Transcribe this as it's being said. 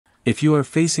If you are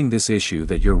facing this issue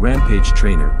that your Rampage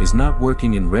Trainer is not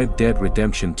working in Red Dead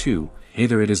Redemption 2,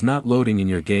 either it is not loading in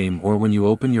your game or when you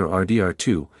open your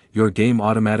RDR2, your game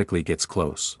automatically gets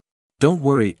close. Don't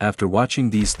worry, after watching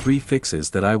these 3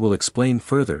 fixes that I will explain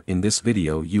further in this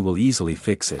video, you will easily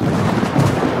fix it.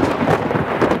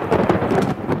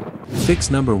 Fix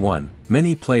number 1.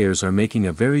 Many players are making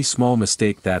a very small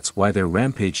mistake, that's why their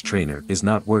Rampage Trainer is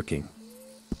not working.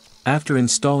 After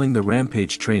installing the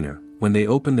Rampage Trainer, when they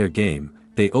open their game,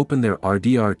 they open their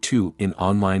RDR2 in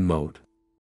online mode.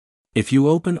 If you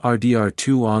open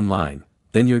RDR2 online,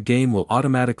 then your game will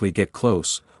automatically get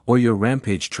close, or your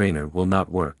Rampage Trainer will not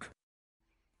work.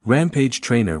 Rampage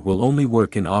Trainer will only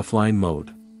work in offline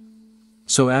mode.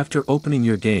 So after opening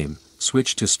your game,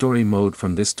 switch to story mode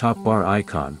from this top bar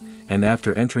icon, and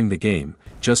after entering the game,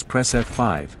 just press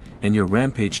F5, and your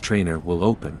Rampage Trainer will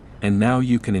open, and now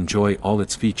you can enjoy all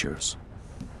its features.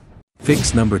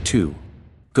 Fix number 2.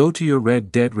 Go to your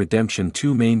Red Dead Redemption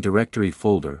 2 main directory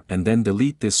folder and then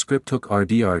delete this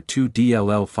ScriptHookRDR2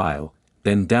 DLL file,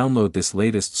 then download this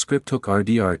latest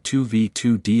ScriptHookRDR2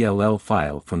 V2 DLL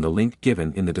file from the link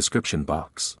given in the description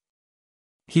box.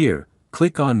 Here,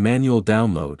 click on Manual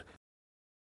Download,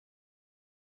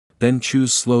 then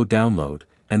choose Slow Download,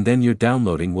 and then your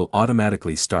downloading will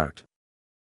automatically start.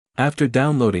 After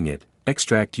downloading it,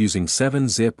 extract using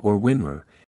 7-zip or WinRAR,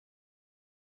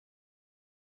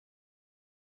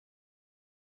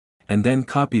 and then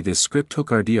copy this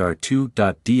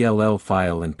ScriptHookRDR2.dll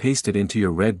file and paste it into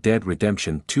your Red Dead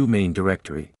Redemption 2 main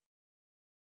directory.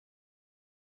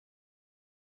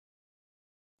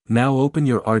 Now open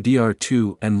your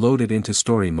RDR2 and load it into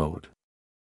story mode.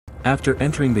 After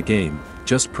entering the game,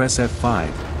 just press F5,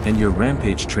 and your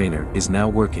Rampage Trainer is now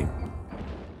working.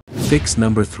 Fix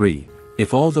number 3.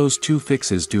 If all those 2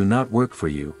 fixes do not work for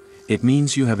you, it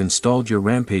means you have installed your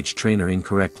Rampage Trainer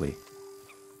incorrectly.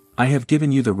 I have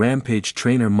given you the Rampage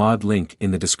Trainer Mod link in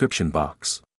the description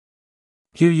box.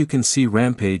 Here you can see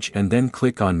Rampage and then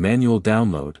click on Manual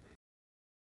Download.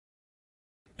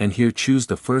 And here choose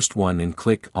the first one and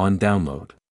click on Download.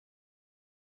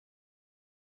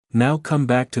 Now come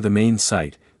back to the main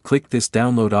site, click this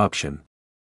download option.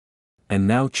 And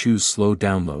now choose Slow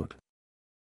Download.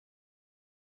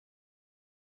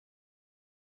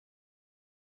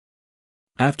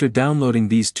 After downloading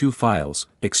these 2 files,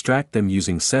 extract them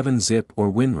using 7-zip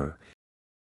or WinRAR,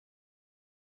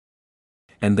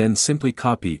 and then simply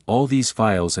copy all these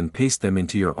files and paste them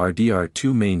into your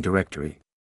RDR2 main directory.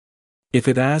 If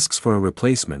it asks for a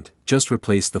replacement, just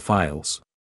replace the files.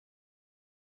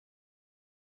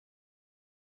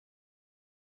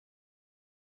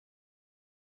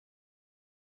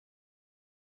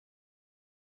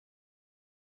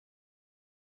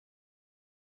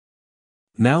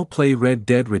 Now play Red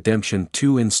Dead Redemption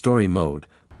 2 in story mode.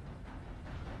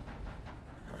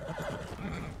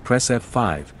 Press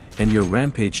F5, and your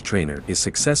Rampage Trainer is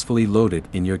successfully loaded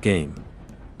in your game.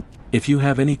 If you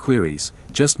have any queries,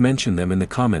 just mention them in the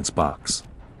comments box.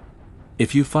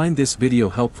 If you find this video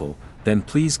helpful, then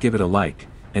please give it a like,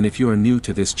 and if you are new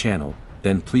to this channel,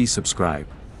 then please subscribe.